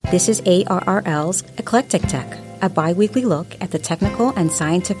This is ARRL's Eclectic Tech, a bi-weekly look at the technical and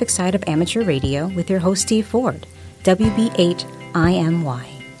scientific side of amateur radio with your host Steve Ford, WB8IMY.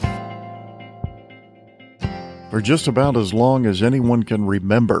 For just about as long as anyone can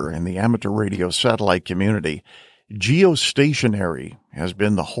remember in the amateur radio satellite community, geostationary has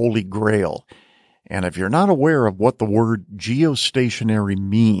been the holy grail. And if you're not aware of what the word geostationary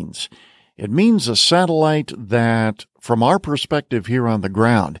means, it means a satellite that, from our perspective here on the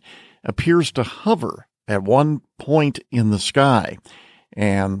ground, appears to hover at one point in the sky.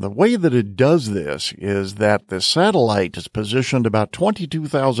 And the way that it does this is that the satellite is positioned about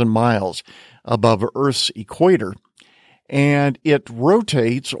 22,000 miles above Earth's equator, and it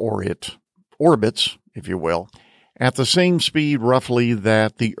rotates, or it orbits, if you will, at the same speed roughly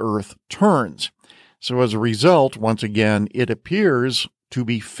that the Earth turns. So as a result, once again, it appears to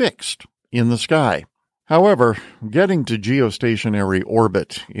be fixed in the sky. However, getting to geostationary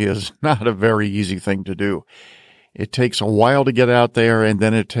orbit is not a very easy thing to do. It takes a while to get out there, and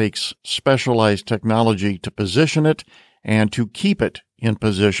then it takes specialized technology to position it and to keep it in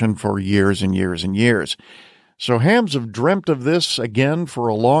position for years and years and years. So hams have dreamt of this again for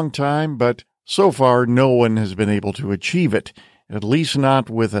a long time, but so far no one has been able to achieve it, at least not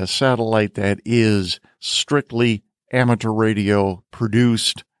with a satellite that is strictly amateur radio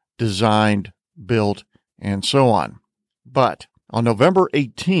produced, designed, built, and so on. But on November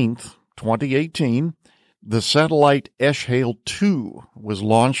 18th, 2018, the satellite Es'hail-2 was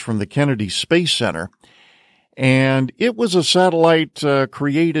launched from the Kennedy Space Center, and it was a satellite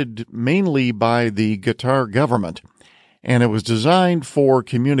created mainly by the Qatar government, and it was designed for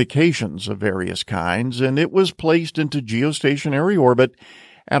communications of various kinds, and it was placed into geostationary orbit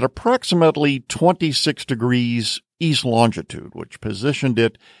at approximately 26 degrees east longitude, which positioned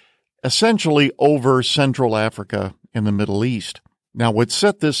it essentially over Central Africa in the Middle East. Now, what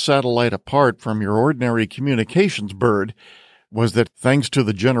set this satellite apart from your ordinary communications bird was that thanks to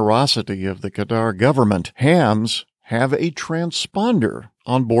the generosity of the Qatar government, hams have a transponder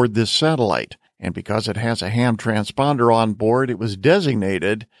on board this satellite. And because it has a ham transponder on board, it was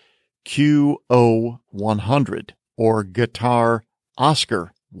designated QO100, or Qatar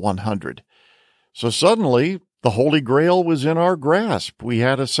Oscar 100. So suddenly, the Holy Grail was in our grasp. We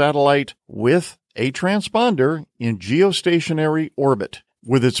had a satellite with a transponder in geostationary orbit.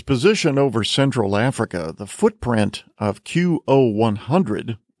 With its position over Central Africa, the footprint of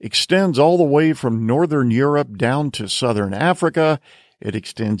QO100 extends all the way from northern Europe down to southern Africa. It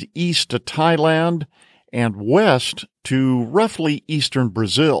extends east to Thailand and west to roughly eastern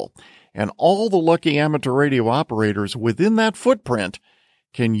Brazil. And all the lucky amateur radio operators within that footprint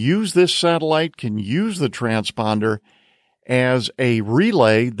can use this satellite, can use the transponder as a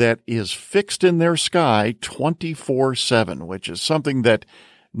relay that is fixed in their sky 24/7, which is something that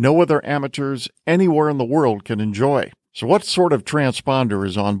no other amateurs anywhere in the world can enjoy. So what sort of transponder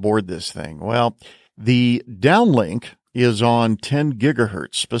is on board this thing? Well, the downlink is on 10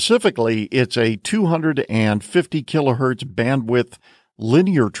 gigahertz. Specifically, it's a 250 kilohertz bandwidth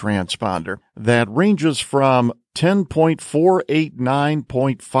linear transponder that ranges from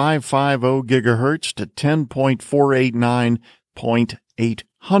 10.489.550 gigahertz to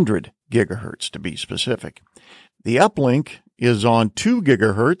 10.489.800 gigahertz, to be specific. The uplink is on 2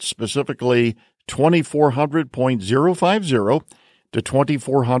 gigahertz, specifically 2400.050 to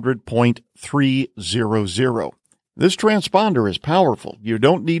 2400.300. This transponder is powerful. You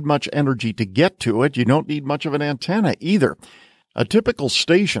don't need much energy to get to it. You don't need much of an antenna either. A typical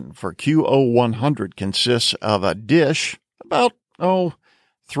station for QO100 consists of a dish about,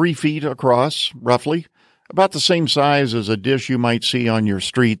 3 feet across, roughly, about the same size as a dish you might see on your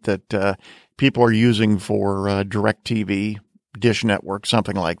street that people are using for DirecTV, Dish Network,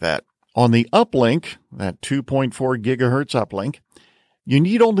 something like that. On the uplink, that 2.4 gigahertz uplink, you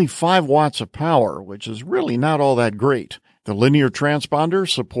need only 5 watts of power, which is really not all that great. The linear transponder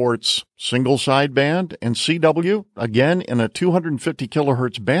supports single sideband and CW, again in a 250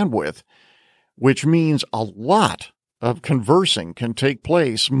 kilohertz bandwidth, which means a lot of conversing can take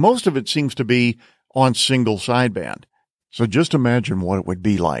place. Most of it seems to be on single sideband. So just imagine what it would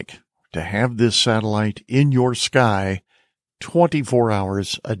be like to have this satellite in your sky 24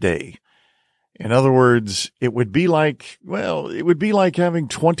 hours a day. In other words, it would be like having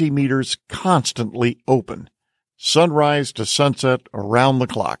 20 meters constantly open. Sunrise to sunset around the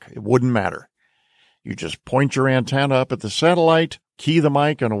clock. It wouldn't matter. You just point your antenna up at the satellite, key the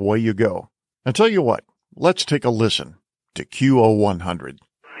mic, and away you go. I tell you what, let's take a listen to QO100.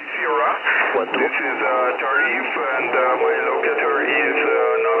 Sierra, this is Tarif, and my locator is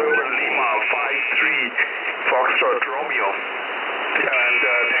November Lima 53 Foxtrot Romeo. And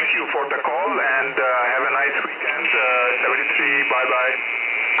thank you for the call, and have a nice weekend. 73, bye-bye.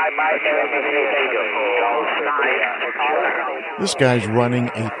 This guy's running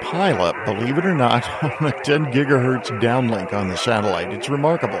a pileup, believe it or not, on a 10 gigahertz downlink on the satellite. It's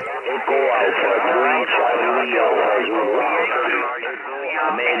remarkable.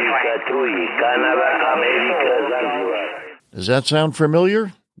 Does that sound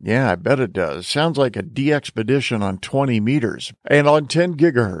familiar? Yeah, I bet it does. Sounds like a de-expedition on 20 meters and on 10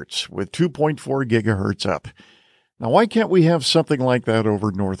 gigahertz with 2.4 gigahertz up. Now, why can't we have something like that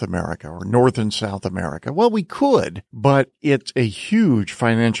over North America or North and South America? Well, we could, but it's a huge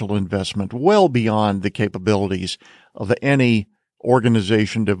financial investment well beyond the capabilities of any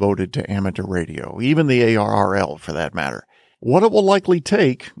organization devoted to amateur radio, even the ARRL for that matter. What it will likely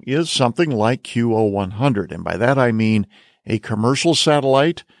take is something like QO100, and by that I mean a commercial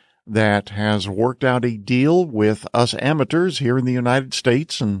satellite that has worked out a deal with us amateurs here in the United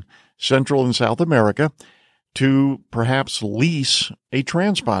States and Central and South America to perhaps lease a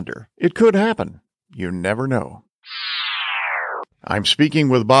transponder. It could happen. You never know. I'm speaking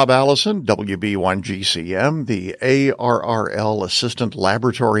with Bob Allison, WB1GCM, the ARRL Assistant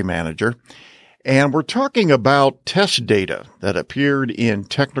Laboratory Manager, and we're talking about test data that appeared in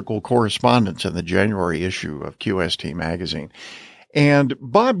Technical Correspondence in the January issue of QST Magazine. And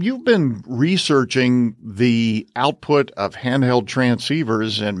Bob, you've been researching the output of handheld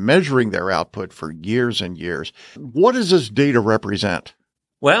transceivers and measuring their output for years and years. What does this data represent?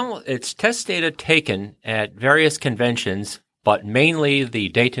 Well, it's test data taken at various conventions, but mainly the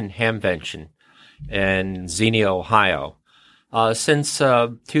Dayton Hamvention in Xenia, Ohio, since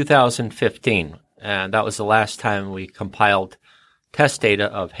 2015. And that was the last time we compiled test data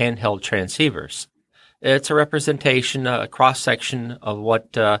of handheld transceivers. It's a representation, a cross-section of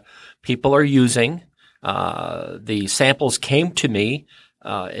what people are using. The samples came to me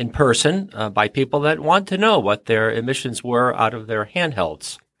in person by people that want to know what their emissions were out of their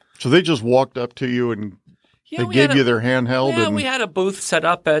handhelds. So they just walked up to you and they gave you their handheld? Yeah, we had a booth set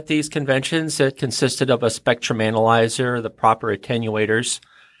up at these conventions that consisted of a spectrum analyzer, the proper attenuators,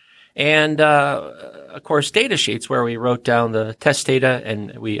 and, of course, data sheets where we wrote down the test data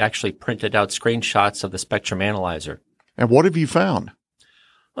and we actually printed out screenshots of the spectrum analyzer. And what have you found?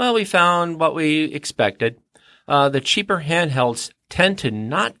 Well, we found what we expected. The cheaper handhelds tend to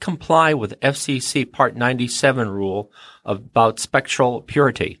not comply with FCC Part 97 rule about spectral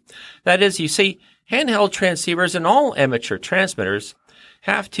purity. That is, you see, handheld transceivers and all amateur transmitters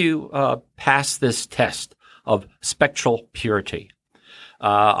have to pass this test of spectral purity.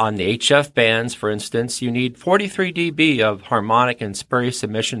 On the HF bands, for instance, you need 43 dB of harmonic and spurious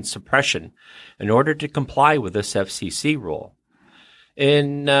emission suppression in order to comply with this FCC rule.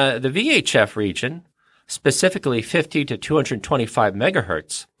 In the VHF region, specifically 50 to 225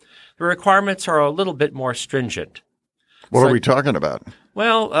 megahertz, the requirements are a little bit more stringent. What are we talking about?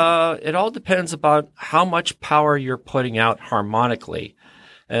 Well, it all depends about how much power you're putting out harmonically.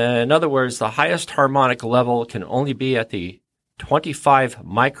 In other words, the highest harmonic level can only be at the 25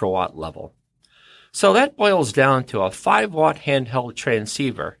 microwatt level. So that boils down to a 5-watt handheld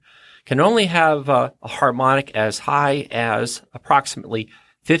transceiver can only have a harmonic as high as approximately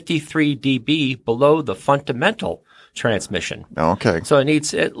 53 dB below the fundamental transmission. Okay. So it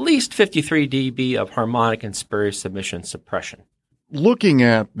needs at least 53 dB of harmonic and spurious emission suppression. Looking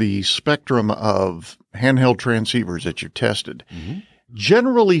at the spectrum of handheld transceivers that you tested,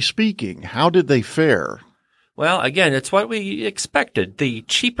 generally speaking, how did they fare? Well, again, it's what we expected. The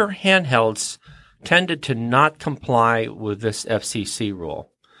cheaper handhelds tended to not comply with this FCC rule.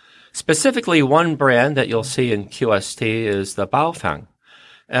 Specifically, one brand that you'll see in QST is the Baofeng.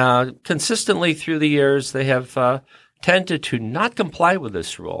 Consistently through the years, they have tended to not comply with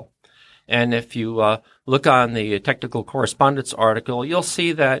this rule. And if you look on the Technical Correspondence article, you'll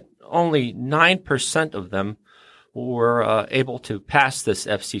see that only 9% of them were able to pass this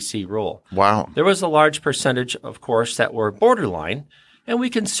FCC rule. Wow. There was a large percentage, of course, that were borderline, and we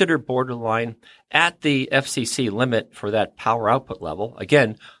consider borderline at the FCC limit for that power output level.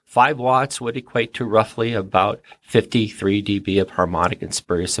 Again, 5 watts would equate to roughly about 53 dB of harmonic and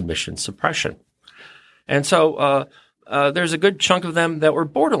spurious emission suppression. And so there's a good chunk of them that were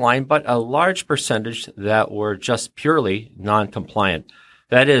borderline, but a large percentage that were just purely non-compliant.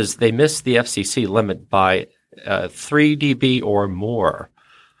 That is, they missed the FCC limit by 3 dB or more,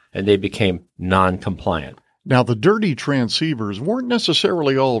 and they became non-compliant. Now, the dirty transceivers weren't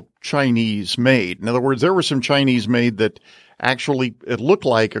necessarily all Chinese made. In other words, there were some Chinese made that actually, it looked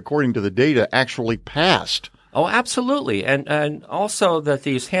like, according to the data, actually passed. Oh, absolutely. And also that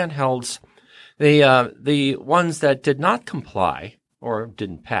these handhelds, the ones that did not comply or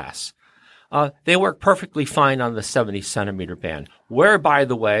didn't pass. They work perfectly fine on the 70 centimeter band, where, by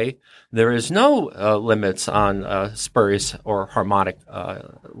the way, there is no limits on spurious or harmonic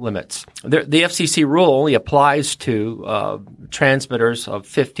limits. The FCC rule only applies to transmitters of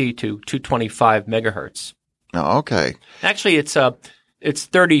 50 to 225 megahertz. Oh, okay. Actually, it's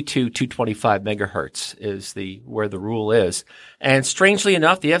 30 to 225 megahertz is where the rule is. And strangely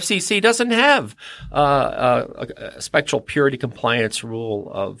enough, the FCC doesn't have a spectral purity compliance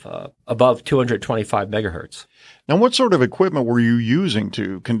rule of above 225 megahertz. Now, what sort of equipment were you using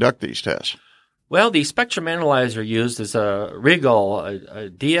to conduct these tests? Well, the spectrum analyzer used is a Regal a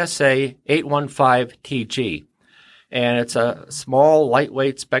DSA 815TG. And it's a small,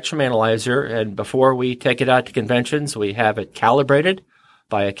 lightweight spectrum analyzer. And before we take it out to conventions, we have it calibrated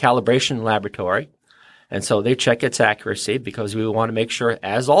by a calibration laboratory. And so they check its accuracy because we want to make sure,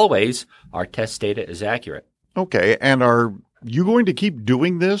 as always, our test data is accurate. Okay. And are you going to keep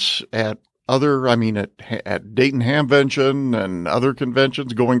doing this at at Dayton Hamvention and other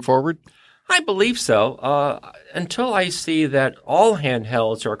conventions going forward? I believe so. Until I see that all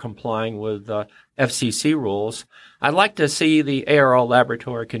handhelds are complying with FCC rules, I'd like to see the ARL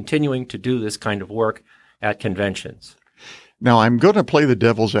laboratory continuing to do this kind of work at conventions. Now, I'm going to play the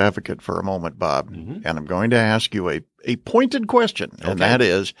devil's advocate for a moment, Bob, and I'm going to ask you a pointed question, and that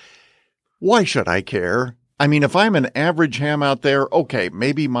is, why should I care? I mean, if I'm an average ham out there, okay,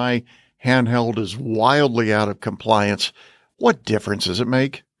 maybe my handheld is wildly out of compliance. What difference does it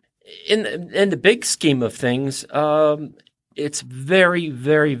make? In the big scheme of things, it's very,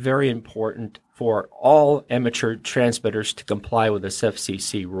 very, very important for all amateur transmitters to comply with this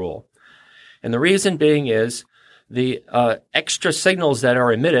FCC rule. And the reason being is the extra signals that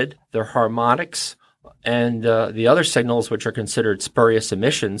are emitted, they're harmonics, and the other signals, which are considered spurious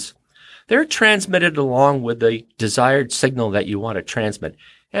emissions, they're transmitted along with the desired signal that you want to transmit.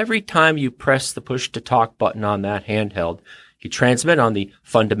 Every time you press the push-to-talk button on that handheld, you transmit on the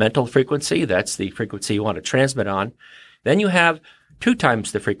fundamental frequency. That's the frequency you want to transmit on. Then you have 2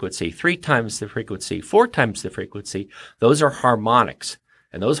 times the frequency, 3 times the frequency, 4 times the frequency. Those are harmonics,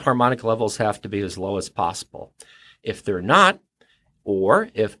 and those harmonic levels have to be as low as possible. If they're not, or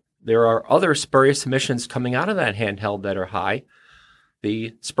if there are other spurious emissions coming out of that handheld that are high,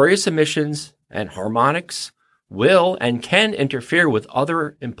 the spurious emissions and harmonics will and can interfere with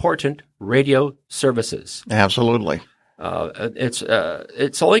other important radio services. Absolutely.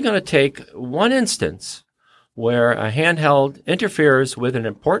 It's only going to take one instance where a handheld interferes with an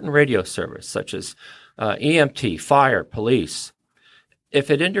important radio service, such as EMT, fire, police.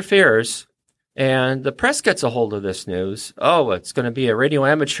 If it interferes and the press gets a hold of this news, it's going to be a radio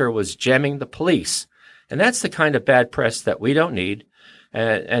amateur was jamming the police. And that's the kind of bad press that we don't need.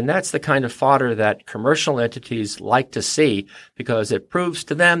 And that's the kind of fodder that commercial entities like to see because it proves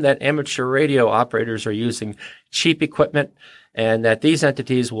to them that amateur radio operators are using cheap equipment and that these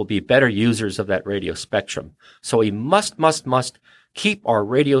entities will be better users of that radio spectrum. So we must keep our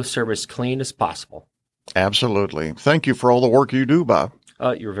radio service clean as possible. Absolutely. Thank you for all the work you do, Bob.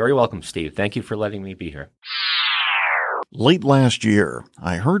 You're very welcome, Steve. Thank you for letting me be here. Late last year,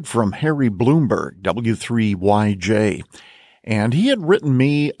 I heard from Harry Bloomberg, W3YJ, and he had written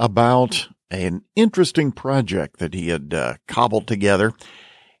me about an interesting project that he had cobbled together,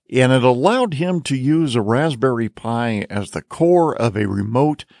 and it allowed him to use a Raspberry Pi as the core of a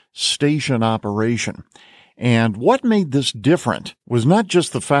remote station operation. And what made this different was not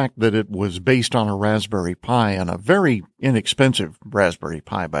just the fact that it was based on a Raspberry Pi, and a very inexpensive Raspberry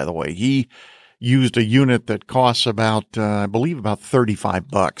Pi, by the way. He used a unit that costs about, I believe, about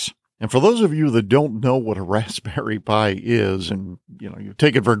 $35. And for those of you that don't know what a Raspberry Pi is, and you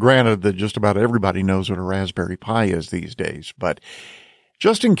take it for granted that just about everybody knows what a Raspberry Pi is these days, but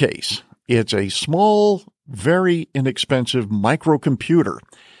just in case, it's a small, very inexpensive microcomputer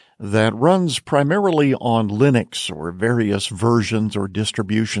that runs primarily on Linux or various versions or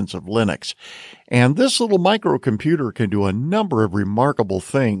distributions of Linux. And this little microcomputer can do a number of remarkable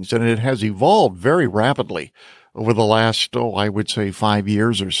things, and it has evolved very rapidly over the last, I would say 5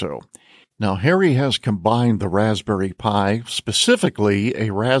 years or so. Now, Harry has combined the Raspberry Pi, specifically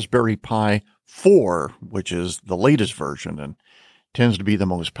a Raspberry Pi 4, which is the latest version and tends to be the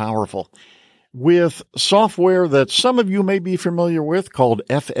most powerful, with software that some of you may be familiar with called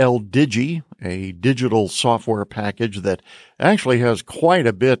FLDigi, a digital software package that actually has quite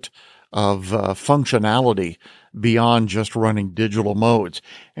a bit of functionality beyond just running digital modes.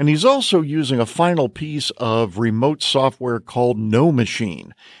 And he's also using a final piece of remote software called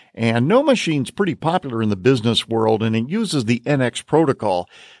NoMachine. And NoMachine's pretty popular in the business world, and it uses the NX protocol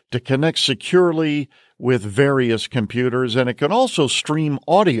to connect securely with various computers, and it can also stream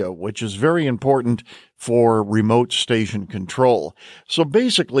audio, which is very important for remote station control. So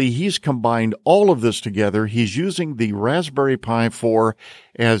basically, he's combined all of this together. He's using the Raspberry Pi 4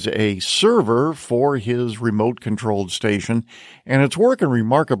 as a server for his remote-controlled station, and it's working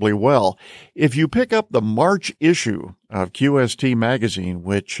remarkably well. If you pick up the March issue of QST Magazine,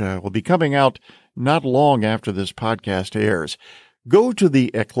 which will be coming out not long after this podcast airs, go to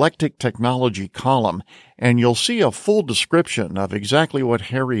the Eclectic Technology column, and you'll see a full description of exactly what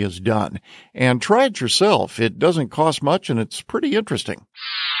Harry has done. And try it yourself. It doesn't cost much, and it's pretty interesting.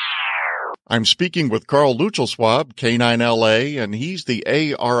 I'm speaking with Carl Luchelswab, K9LA, and he's the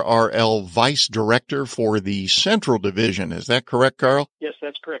ARRL Vice Director for the Central Division. Is that correct, Carl? Yes,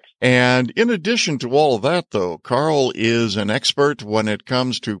 that's correct. And in addition to all of that, though, Carl is an expert when it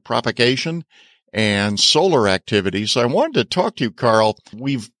comes to propagation and solar activity. So I wanted to talk to you, Carl.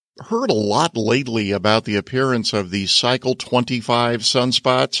 We've heard a lot lately about the appearance of these Cycle 25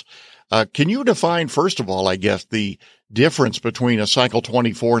 sunspots. Can you define, first of all, I guess, the difference between a Cycle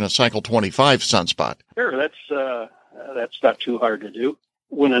 24 and a Cycle 25 sunspot? Sure, that's not too hard to do.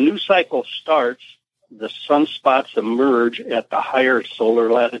 When a new cycle starts, the sunspots emerge at the higher solar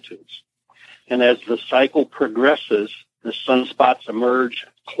latitudes. And as the cycle progresses, the sunspots emerge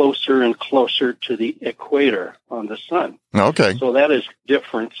closer and closer to the equator on the sun. Okay. So that is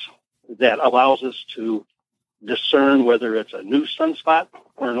difference that allows us to discern whether it's a new sunspot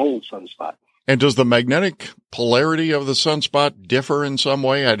or an old sunspot. And does the magnetic polarity of the sunspot differ in some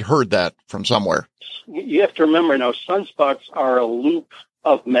way? I'd heard that from somewhere. You have to remember now, sunspots are a loop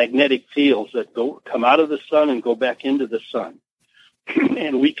of magnetic fields that come out of the sun and go back into the sun.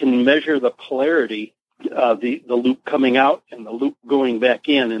 And we can measure the polarity the loop coming out and the loop going back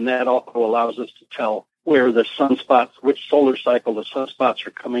in, and that also allows us to tell where the sunspots, which solar cycle the sunspots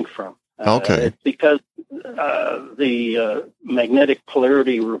are coming from. Okay. It's because the magnetic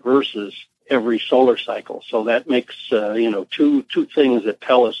polarity reverses every solar cycle, so that makes two things that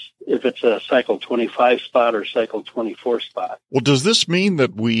tell us if it's a Cycle 25 spot or Cycle 24 spot. Well, does this mean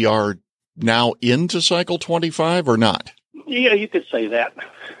that we are now into Cycle 25 or not? Yeah, you could say that.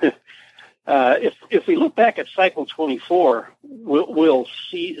 If we look back at Cycle 24, we'll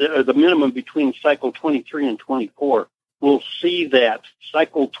see the minimum between Cycle 23 and 24. We'll see that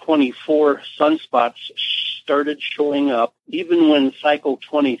Cycle 24 sunspots started showing up even when Cycle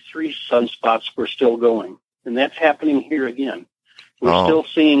 23 sunspots were still going. And that's happening here again. We're still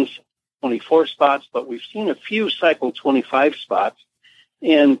seeing 24 spots, but we've seen a few Cycle 25 spots.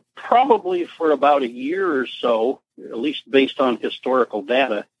 And probably for about a year or so, at least based on historical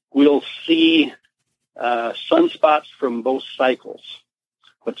data, we'll see sunspots from both cycles.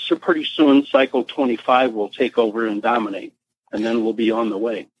 But pretty soon, Cycle 25 will take over and dominate, and then we'll be on the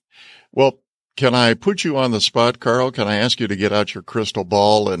way. Well, can I put you on the spot, Carl? Can I ask you to get out your crystal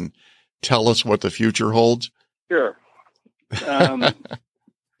ball and tell us what the future holds? Sure.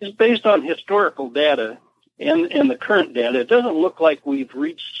 It's based on historical data and the current data. It doesn't look like we've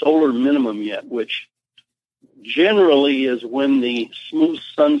reached solar minimum yet, which generally is when the smooth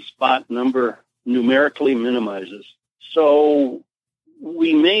sunspot number numerically minimizes. So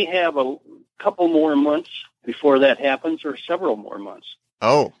we may have a couple more months before that happens, or several more months.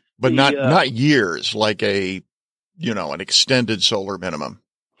 Oh, but not years, like an extended solar minimum.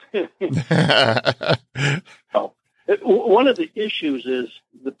 One of the issues is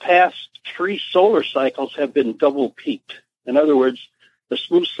the past 3 solar cycles have been double peaked. In other words, the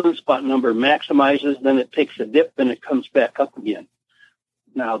smooth sunspot number maximizes, then it takes a dip, and it comes back up again.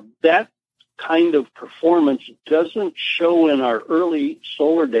 Now, that kind of performance doesn't show in our early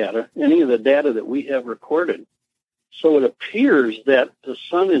solar data, any of the data that we have recorded. So it appears that the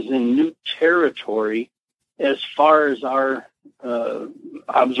sun is in new territory as far as our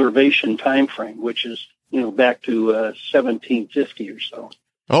observation time frame, which is, back to 1750 or so.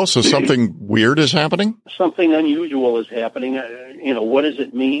 Oh, so something weird is happening? Something unusual is happening. What does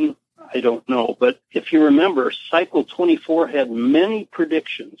it mean? I don't know. But if you remember, Cycle 24 had many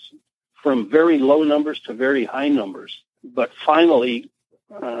predictions from very low numbers to very high numbers. But finally,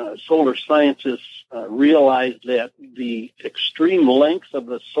 solar scientists realized that the extreme length of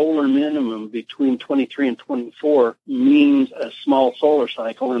the solar minimum between 23 and 24 means a small solar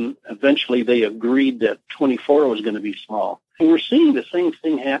cycle, and eventually they agreed that 24 was going to be small. And we're seeing the same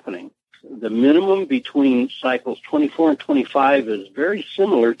thing happening. The minimum between cycles 24 and 25 is very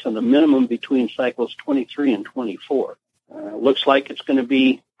similar to the minimum between cycles 23 and 24. Looks like it's going to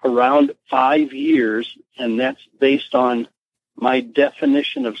be around 5 years, and that's based on my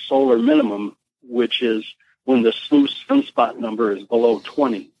definition of solar minimum, which is when the smooth sunspot number is below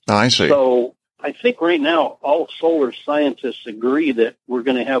 20. I see. So I think right now all solar scientists agree that we're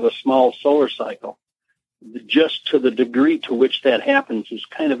going to have a small solar cycle. Just to the degree to which that happens is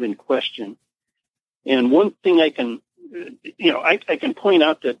kind of in question. And one thing I can point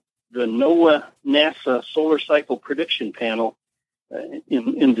out that the NOAA NASA Solar Cycle Prediction Panel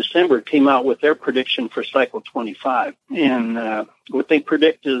in December came out with their prediction for cycle 25. And what they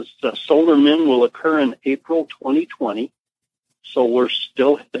predict is the solar min will occur in April 2020. So we're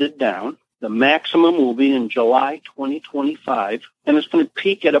still headed down. The maximum will be in July 2025, and it's going to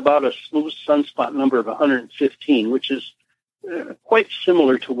peak at about a smooth sunspot number of 115, which is quite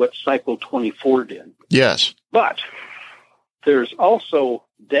similar to what cycle 24 did. Yes. But there's also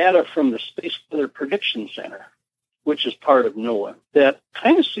data from the Space Weather Prediction Center, which is part of NOAA, that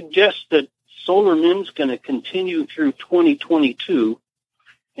kind of suggests that solar min's going to continue through 2022,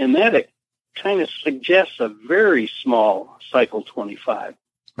 and that it kind of suggests a very small cycle 25.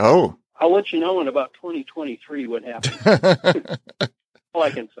 Oh. I'll let you know in about 2023 what happens. All I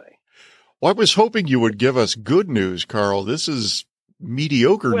can say. Well, I was hoping you would give us good news, Carl. This is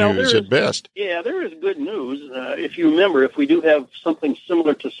mediocre news at best. Yeah, there is good news. If you remember, if we do have something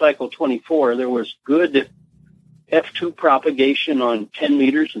similar to cycle 24, there was good F2 propagation on 10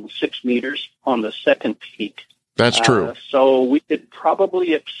 meters and 6 meters on the second peak. That's true. So we could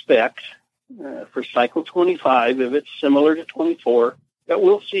probably expect for cycle 25, if it's similar to 24, that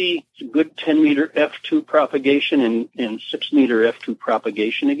we'll see good 10-meter F2 propagation and 6-meter F2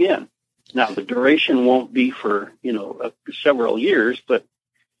 propagation again. Now, the duration won't be for, several years, but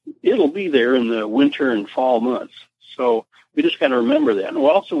it'll be there in the winter and fall months. So we just got to remember that. And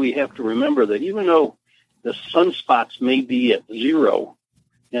also we have to remember that even though the sunspots may be at 0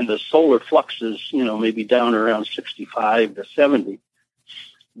 and the solar flux is, maybe down around 65 to 70,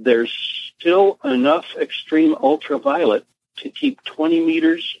 there's still enough extreme ultraviolet to keep 20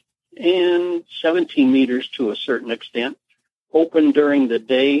 meters and 17 meters to a certain extent open during the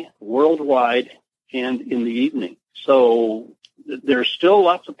day worldwide and in the evening. So there's still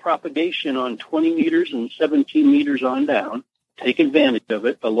lots of propagation on 20 meters and 17 meters on down. Take advantage of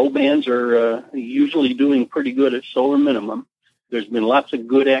it. The low bands are usually doing pretty good at solar minimum. There's been lots of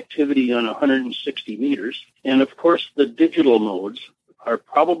good activity on 160 meters. And, of course, the digital modes are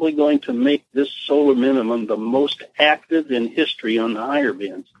probably going to make this solar minimum the most active in history on the higher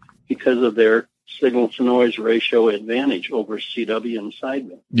bands because of their signal-to-noise ratio advantage over CW and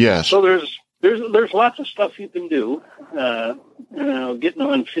sideband. Yes. So there's lots of stuff you can do. Getting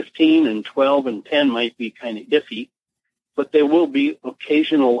on 15 and 12 and 10 might be kind of iffy, but there will be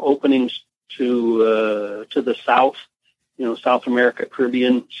occasional openings to the south, South America,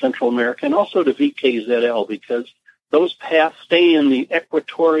 Caribbean, Central America, and also to VKZL, because those paths stay in the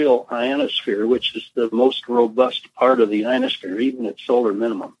equatorial ionosphere, which is the most robust part of the ionosphere, even at solar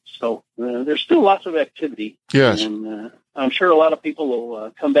minimum. So there's still lots of activity. Yes. And I'm sure a lot of people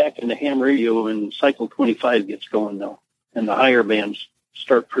will come back into ham radio when cycle 25 gets going, though, and the higher bands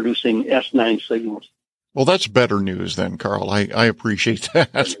start producing S9 signals. Well, that's better news then, Carl. I appreciate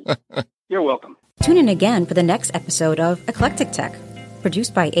that. You're welcome. Tune in again for the next episode of Eclectic Tech,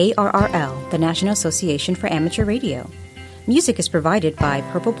 produced by ARRL, the National Association for Amateur Radio. Music is provided by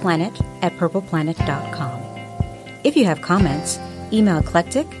Purple Planet at purpleplanet.com. If you have comments, email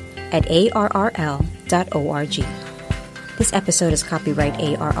eclectic@arrl.org. This episode is copyright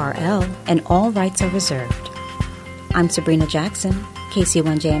ARRL and all rights are reserved. I'm Sabrina Jackson,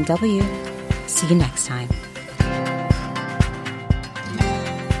 KC1JMW. See you next time.